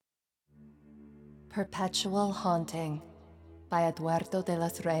Perpetual Haunting by Eduardo De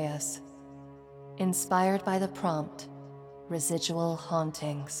Los Reyes. Inspired by the prompt, Residual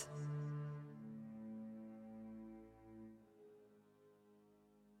Hauntings.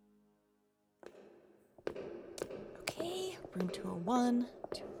 Okay, room 201,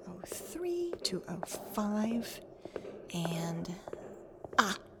 203, 205, and...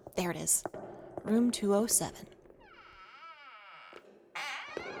 there it is. Room 207.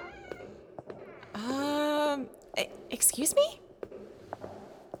 Excuse me?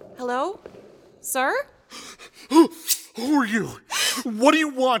 Hello? Sir? Who are you? What do you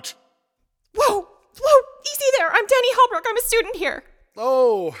want? Whoa! Easy there! I'm Dani Halbrook. I'm a student here.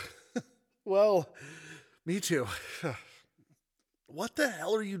 Oh, well, me too. What the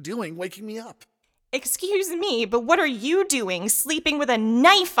hell are you doing waking me up? Excuse me, but what are you doing sleeping with a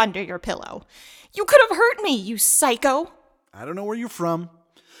knife under your pillow? You could have hurt me, you psycho. I don't know where you're from,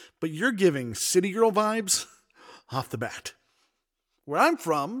 but you're giving city girl vibes off the bat. Where I'm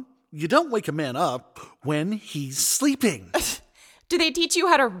from, you don't wake a man up when he's sleeping. Do they teach you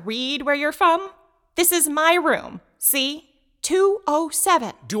how to read where you're from? This is my room. See?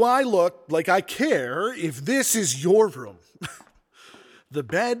 207. Do I look like I care if this is your room? The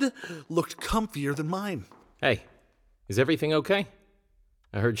bed looked comfier than mine. Hey, is everything okay?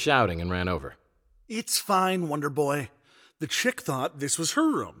 I heard shouting and ran over. It's fine, Wonder Boy. The chick thought this was her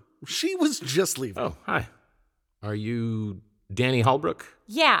room. She was just leaving. Oh, hi. Are you Dani Halbrook?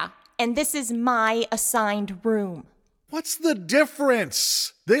 Yeah, and this is my assigned room. What's the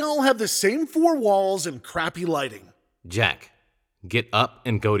difference? They all have the same four walls and crappy lighting. Jack, get up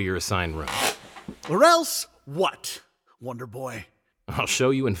and go to your assigned room. Or else, what, Wonder Boy? I'll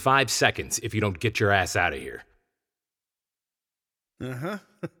show you in 5 seconds if you don't get your ass out of here. Uh-huh.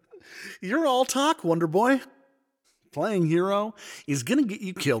 You're all talk, Wonder Boy. Playing hero is gonna get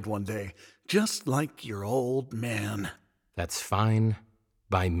you killed one day, just like your old man. That's fine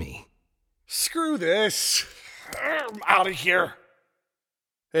by me. Screw this. I'm out of here.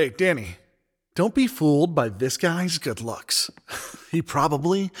 Hey, Dani, don't be fooled by this guy's good looks. He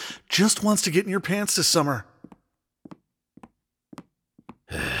probably just wants to get in your pants this summer.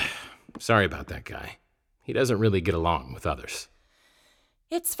 Sorry about that guy. He doesn't really get along with others.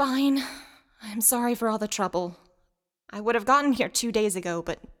 It's fine. I'm sorry for all the trouble. I would have gotten here 2 days ago,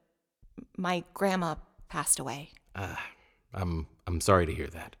 but my grandma passed away. I'm sorry to hear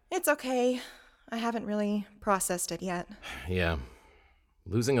that. It's okay. I haven't really processed it yet. Yeah.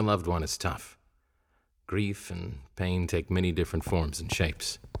 Losing a loved one is tough. Grief and pain take many different forms and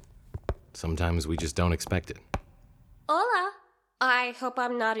shapes. Sometimes we just don't expect it. Hola. I hope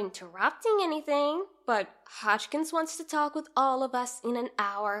I'm not interrupting anything, but Hodgkins wants to talk with all of us in an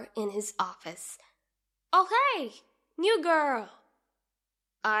hour in his office. Oh, hey, new girl.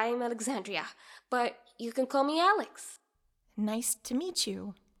 I'm Alexandria, but you can call me Alex. Nice to meet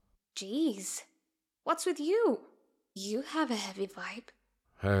you. Jeez, what's with you? You have a heavy vibe.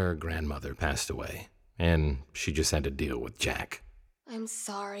 Her grandmother passed away, and she just had to deal with Jack. I'm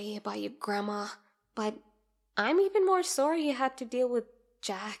sorry about your grandma, but I'm even more sorry you had to deal with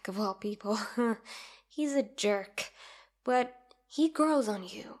Jack, of all people. He's a jerk, but he grows on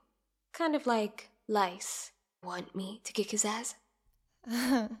you. Kind of like lice. Want me to kick his ass?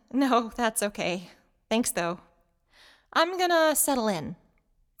 No, that's okay. Thanks, though. I'm gonna settle in.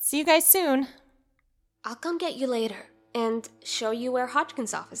 See you guys soon. I'll come get you later and show you where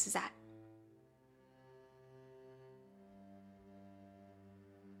Hodgkins' office is at.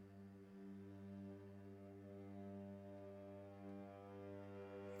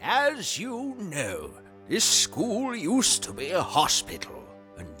 As you know, this school used to be a hospital,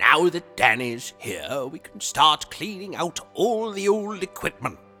 and now that Dani's here, we can start cleaning out all the old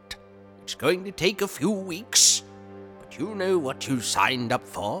equipment. It's going to take a few weeks, but you know what you signed up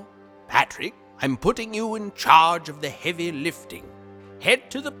for. Patrick, I'm putting you in charge of the heavy lifting. Head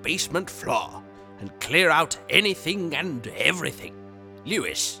to the basement floor and clear out anything and everything.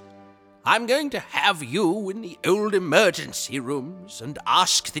 Louis, I'm going to have you in the old emergency rooms and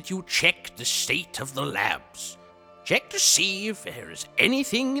ask that you check the state of the labs. Check to see if there is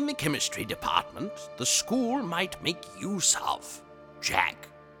anything in the chemistry department the school might make use of. Jack,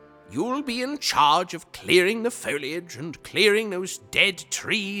 you'll be in charge of clearing the foliage and clearing those dead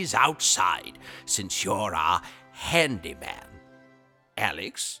trees outside, since you're our handyman.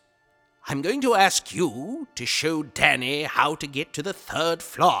 Alex, I'm going to ask you to show Dani how to get to the 3rd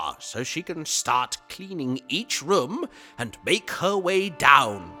floor so she can start cleaning each room and make her way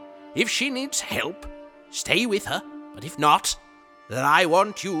down. If she needs help, stay with her, but if not, then I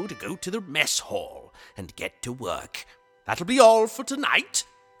want you to go to the mess hall and get to work. That'll be all for tonight.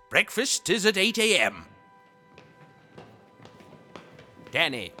 Breakfast is at 8 a.m.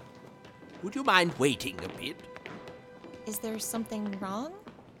 Dani, would you mind waiting a bit? Is there something wrong,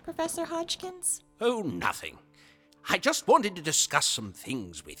 Professor Hodgkins? Oh, nothing. I just wanted to discuss some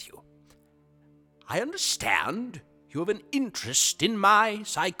things with you. I understand you have an interest in my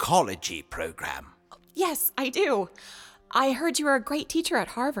psychology program. Yes, I do. I heard you were a great teacher at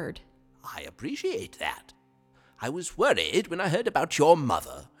Harvard. I appreciate that. I was worried when I heard about your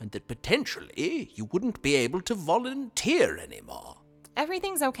mother and that potentially you wouldn't be able to volunteer anymore.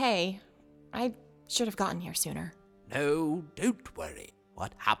 Everything's okay. I should have gotten here sooner. No, don't worry.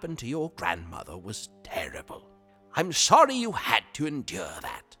 What happened to your grandmother was terrible. I'm sorry you had to endure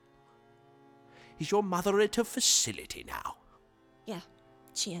that. Is your mother at a facility now? Yeah,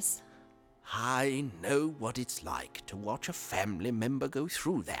 she is. I know what it's like to watch a family member go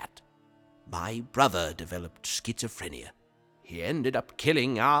through that. My brother developed schizophrenia. He ended up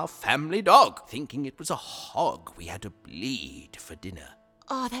killing our family dog, thinking it was a hog we had to bleed for dinner.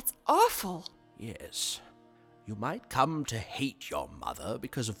 Oh, that's awful. Yes. You might come to hate your mother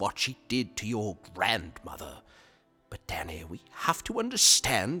because of what she did to your grandmother. But Dani, we have to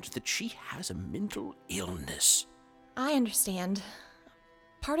understand that she has a mental illness. I understand.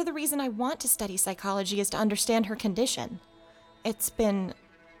 Part of the reason I want to study psychology is to understand her condition. It's been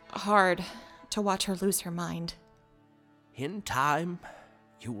hard to watch her lose her mind. In time,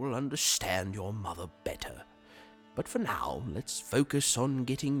 you will understand your mother better. But for now, let's focus on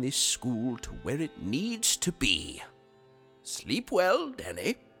getting this school to where it needs to be. Sleep well,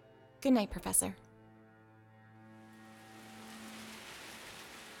 Dani. Good night, Professor.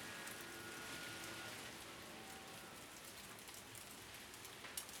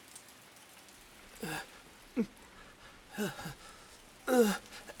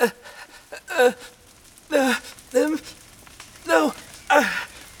 No.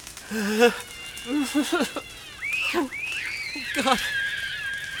 Oh, God.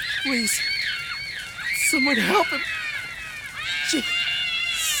 Please. Someone help him. Jake.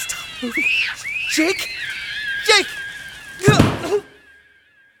 Stop moving. Jake? Jake!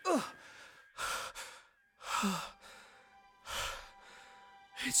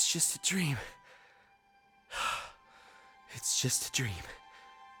 It's just a dream. It's just a dream.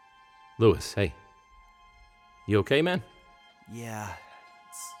 Louis, hey. You okay, man? Yeah,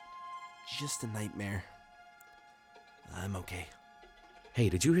 it's just a nightmare. I'm okay. Hey,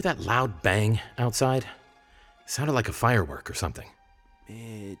 did you hear that loud bang outside? It sounded like a firework or something.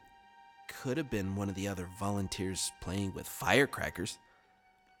 It could have been one of the other volunteers playing with firecrackers.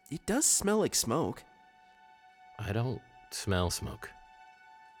 It does smell like smoke. I don't smell smoke.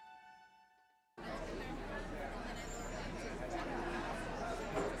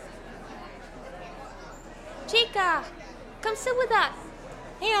 Chica, come sit with us.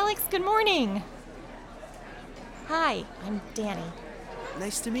 Hey, Alex, good morning. Hi, I'm Dani.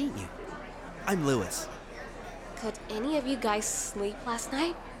 Nice to meet you. I'm Louis. Could any of you guys sleep last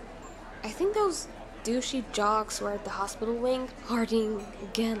night? I think those douchey jocks were at the hospital wing partying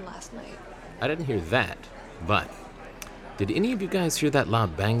again last night. I didn't hear that, but did any of you guys hear that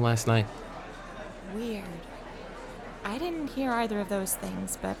loud bang last night? Weird. I didn't hear either of those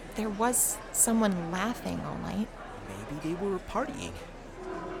things, but there was someone laughing all night. Maybe they were partying.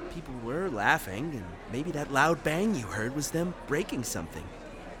 People were laughing, and maybe that loud bang you heard was them breaking something.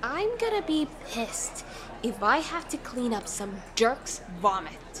 I'm gonna be pissed if I have to clean up some jerk's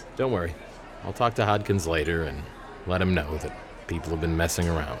vomit. Don't worry. I'll talk to Hodgkins later and let him know that people have been messing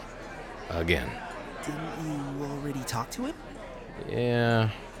around. Again. Didn't you already talk to him? Yeah,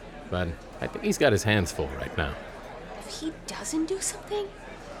 but I think he's got his hands full right now. If he doesn't do something,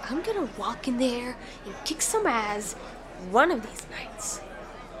 I'm gonna walk in there and kick some ass one of these nights.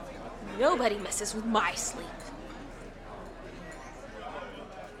 Nobody messes with my sleep.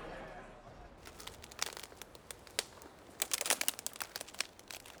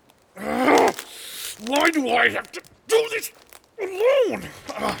 Why do I have to do this alone?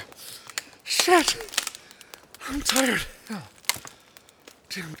 Shit. I'm tired.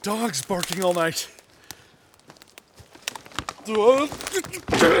 Damn dog's barking all night.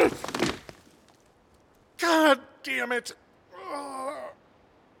 God damn it.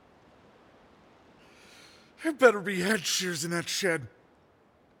 There better be head shears in that shed.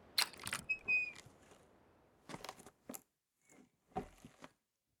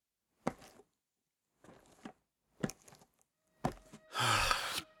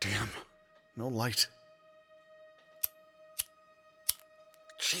 Damn. No light.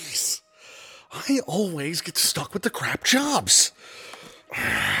 Jeez. I always get stuck with the crap jobs.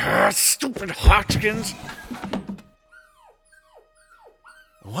 Stupid Hodgkins.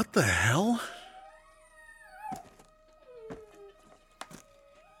 What the hell?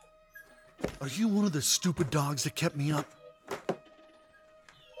 Are you one of the stupid dogs that kept me up?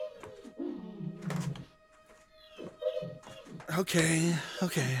 Okay.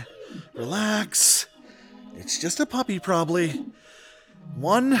 Relax. It's just a puppy, probably.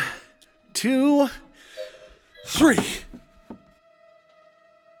 1, 2, 3.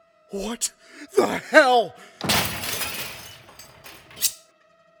 What the hell?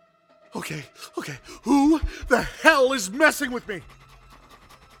 Okay. Who the hell is messing with me?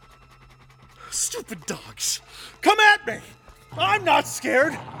 Stupid dogs. Come at me. I'm not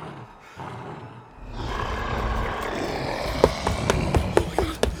scared.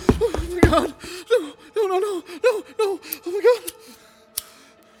 Oh my God. No. Oh my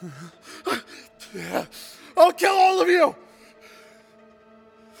God. I'll kill all of you.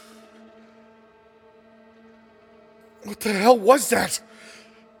 What the hell was that?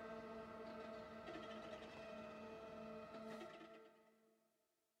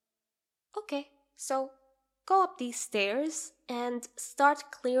 Okay, so go up these stairs and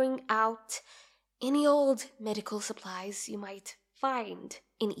start clearing out any old medical supplies you might find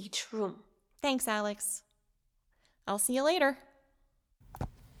in each room. Thanks, Alex. I'll see you later.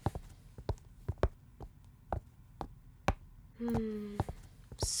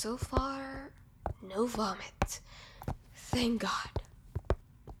 So far, no vomit. Thank God.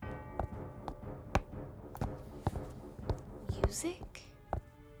 Music?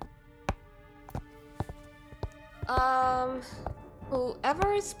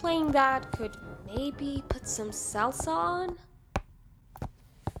 Whoever is playing that could maybe put some salsa on?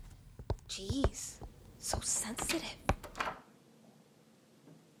 Jeez, so sensitive.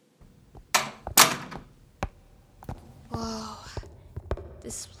 Whoa,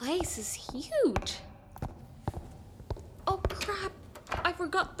 this place is huge. Oh crap, I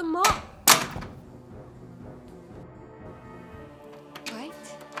forgot the mop. Right?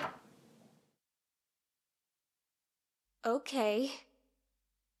 Okay.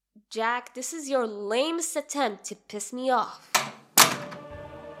 Jack, this is your lamest attempt to piss me off.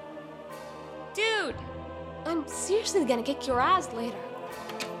 Dude, I'm seriously gonna kick your ass later.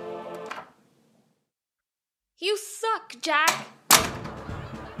 You suck, Jack!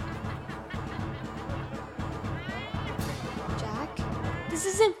 Jack, this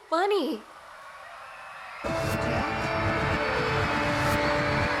isn't funny.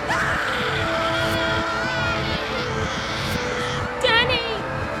 Dani!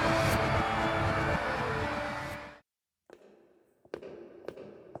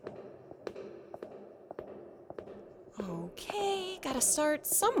 Okay, gotta start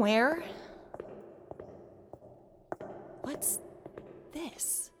somewhere. What's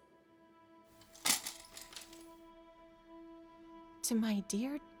this? To my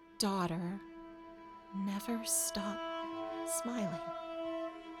dear daughter, never stop smiling.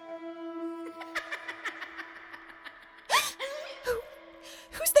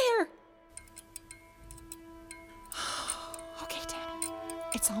 Who's there? Okay, Dani.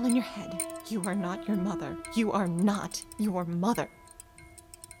 It's all in your head. You are not your mother. You are not your mother.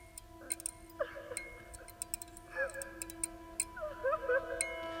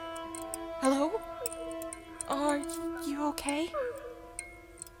 Hello? Are you okay?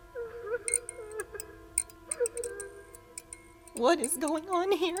 What is going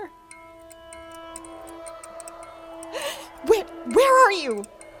on here? Where are you?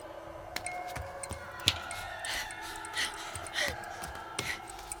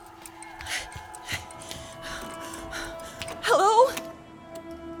 Hello?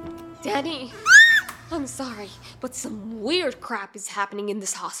 Dani, I'm sorry, but some weird crap is happening in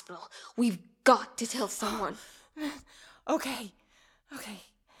this hospital. We've got to tell someone. Okay.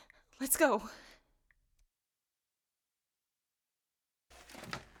 Let's go.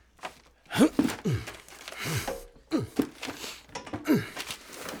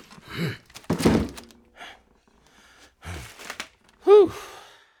 Whew.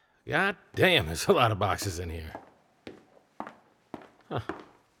 God damn, there's a lot of boxes in here. Huh.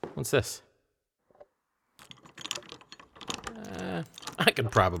 What's this? I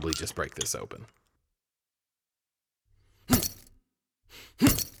could probably just break this open.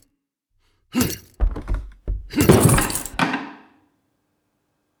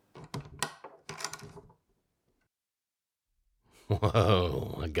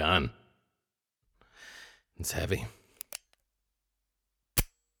 Whoa, a gun. It's heavy.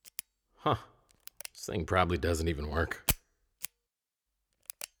 Huh. This thing probably doesn't even work.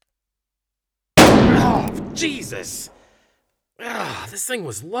 Oh, Jesus! This thing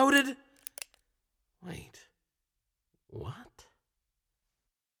was loaded? Wait. What?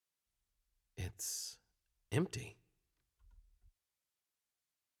 Empty.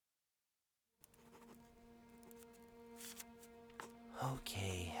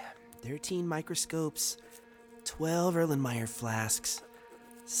 Okay, 13 microscopes, 12 Erlenmeyer flasks,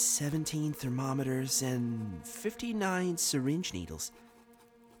 17 thermometers, and 59 syringe needles.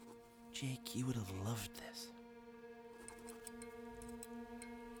 Jake, you would have loved this.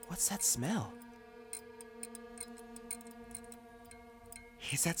 What's that smell?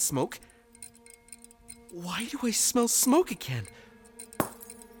 Is that smoke? Why do I smell smoke again?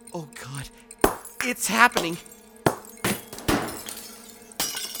 Oh God, it's happening.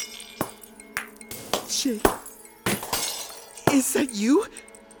 Jake, is that you?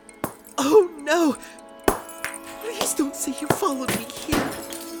 Oh no! Please don't say you followed me here.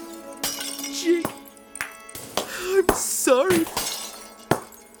 Jake, I'm sorry.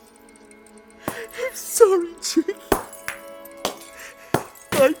 I'm sorry, Jake.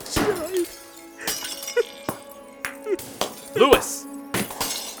 I tried. Louis!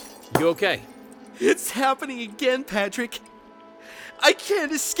 You okay? It's happening again, Patrick. I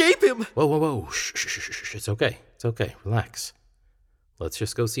can't escape him. Whoa. Shh. It's okay. It's okay. Relax. Let's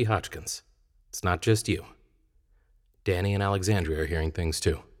just go see Hodgkins. It's not just you. Dani and Alexandria are hearing things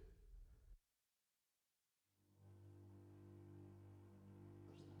too.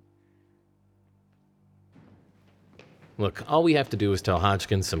 Look, all we have to do is tell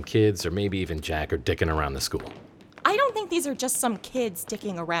Hodgkins some kids, or maybe even Jack, are dicking around the school. I don't think these are just some kids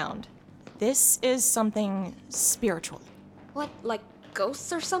dicking around. This is something spiritual. What, like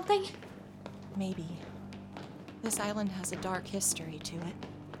ghosts or something? Maybe. This island has a dark history to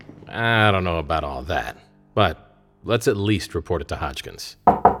it. I don't know about all that, but let's at least report it to Hodgkins.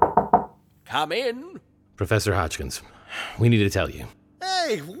 Come in. Professor Hodgkins, we need to tell you.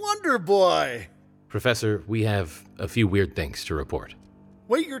 Hey, Wonder Boy! Professor, we have a few weird things to report.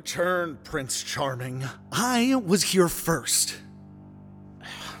 Wait your turn, Prince Charming. I was here first.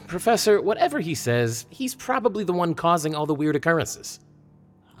 Professor, whatever he says, he's probably the one causing all the weird occurrences.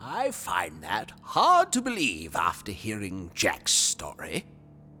 I find that hard to believe after hearing Jack's story.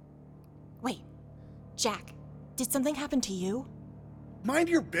 Wait, Jack, did something happen to you? Mind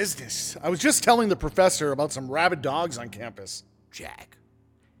your business. I was just telling the professor about some rabid dogs on campus. Jack,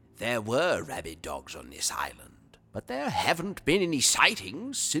 there were rabid dogs on this island, but there haven't been any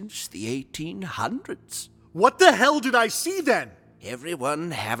sightings since the 1800s. What the hell did I see then?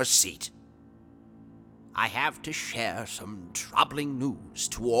 Everyone have a seat. I have to share some troubling news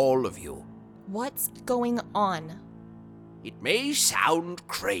to all of you. What's going on? It may sound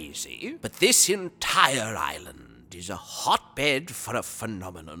crazy, but this entire island is a hotbed for a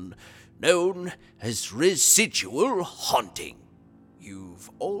phenomenon known as residual haunting. You've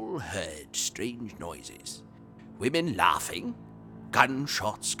all heard strange noises. Women laughing,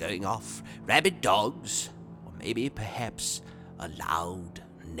 gunshots going off, rabid dogs, or maybe perhaps a loud,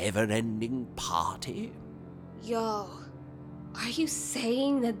 never-ending party. Yo, are you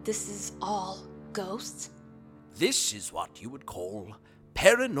saying that this is all ghosts? This is what you would call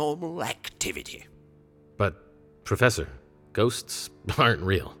paranormal activity. But, Professor, ghosts aren't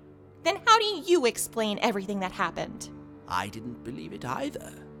real. Then how do you explain everything that happened? I didn't believe it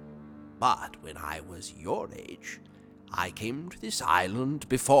either. But when I was your age, I came to this island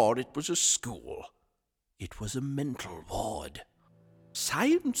before it was a school. It was a mental ward.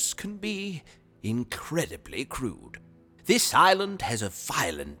 Science can be incredibly crude. This island has a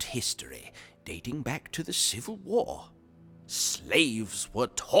violent history dating back to the Civil War. Slaves were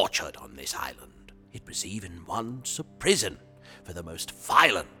tortured on this island. It was even once a prison for the most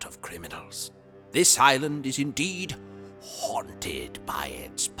violent of criminals. This island is indeed haunted by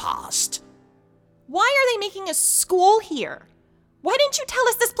its past. Why are they making a school here? Why didn't you tell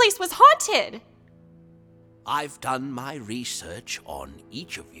us this place was haunted? I've done my research on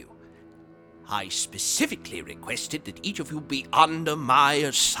each of you. I specifically requested that each of you be under my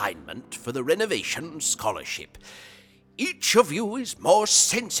assignment for the renovation scholarship. Each of you is more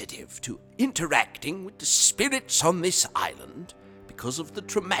sensitive to interacting with the spirits on this island because of the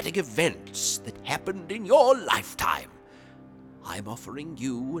traumatic events that happened in your lifetime. I'm offering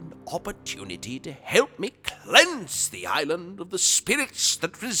you an opportunity to help me cleanse the island of the spirits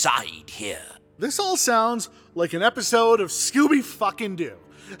that reside here. This all sounds like an episode of Scooby-fucking-Doo.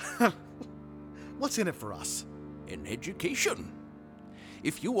 What's in it for us? An education.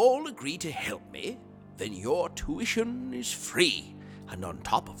 If you all agree to help me, then your tuition is free, and on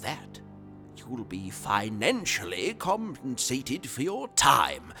top of that, you'll be financially compensated for your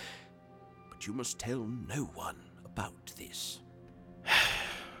time. But you must tell no one about this.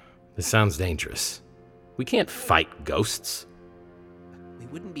 This sounds dangerous. We can't fight ghosts. We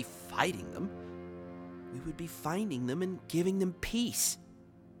wouldn't be fighting them. we would be finding them and giving them peace.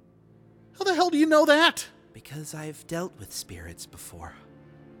 How the hell do you know that? Because I've dealt with spirits before.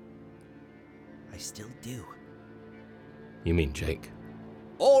 I still do. You mean Jake?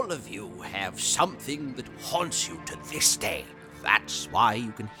 All of you have something that haunts you to this day. That's why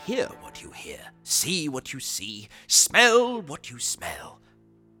you can hear what you hear, see what you see, smell what you smell.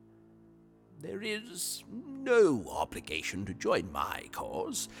 There is no obligation to join my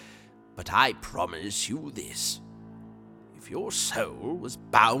cause, but I promise you this. If your soul was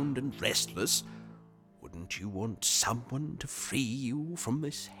bound and restless, wouldn't you want someone to free you from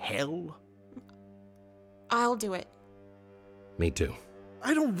this hell? I'll do it. Me too.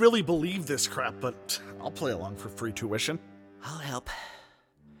 I don't really believe this crap, but I'll play along for free tuition. I'll help.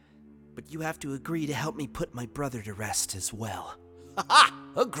 But you have to agree to help me put my brother to rest as well. Ha!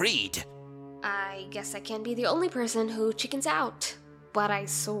 Agreed. I guess I can't be the only person who chickens out. But I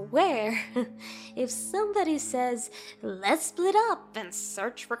swear, if somebody says, let's split up and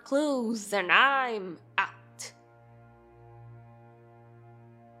search for clues, then I'm out.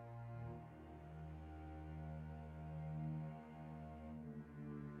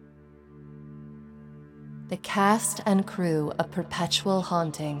 The cast and crew of Perpetual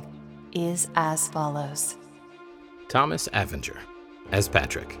Haunting is as follows. Thomas Avinger as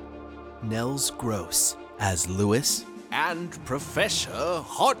Patrick. Nels Gross as Louis. And Professor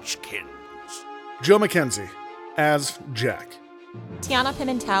Hodgkins. Joe Michienzi as Jack. Tiana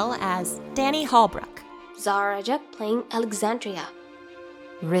Pimentel as Dani Hallbrook. Zahra Rajab playing Alexandria.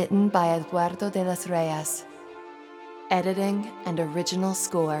 Written by Eduardo De Los Reyes. Editing and original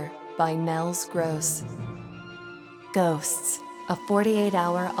score by Nels Gross. Ghosts, a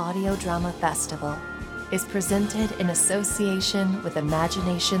 48-hour audio drama festival, is presented in association with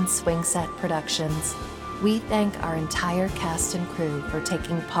Imagination Swingset Productions. We thank our entire cast and crew for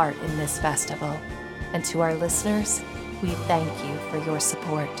taking part in this festival. And to our listeners, we thank you for your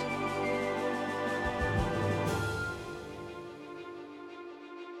support.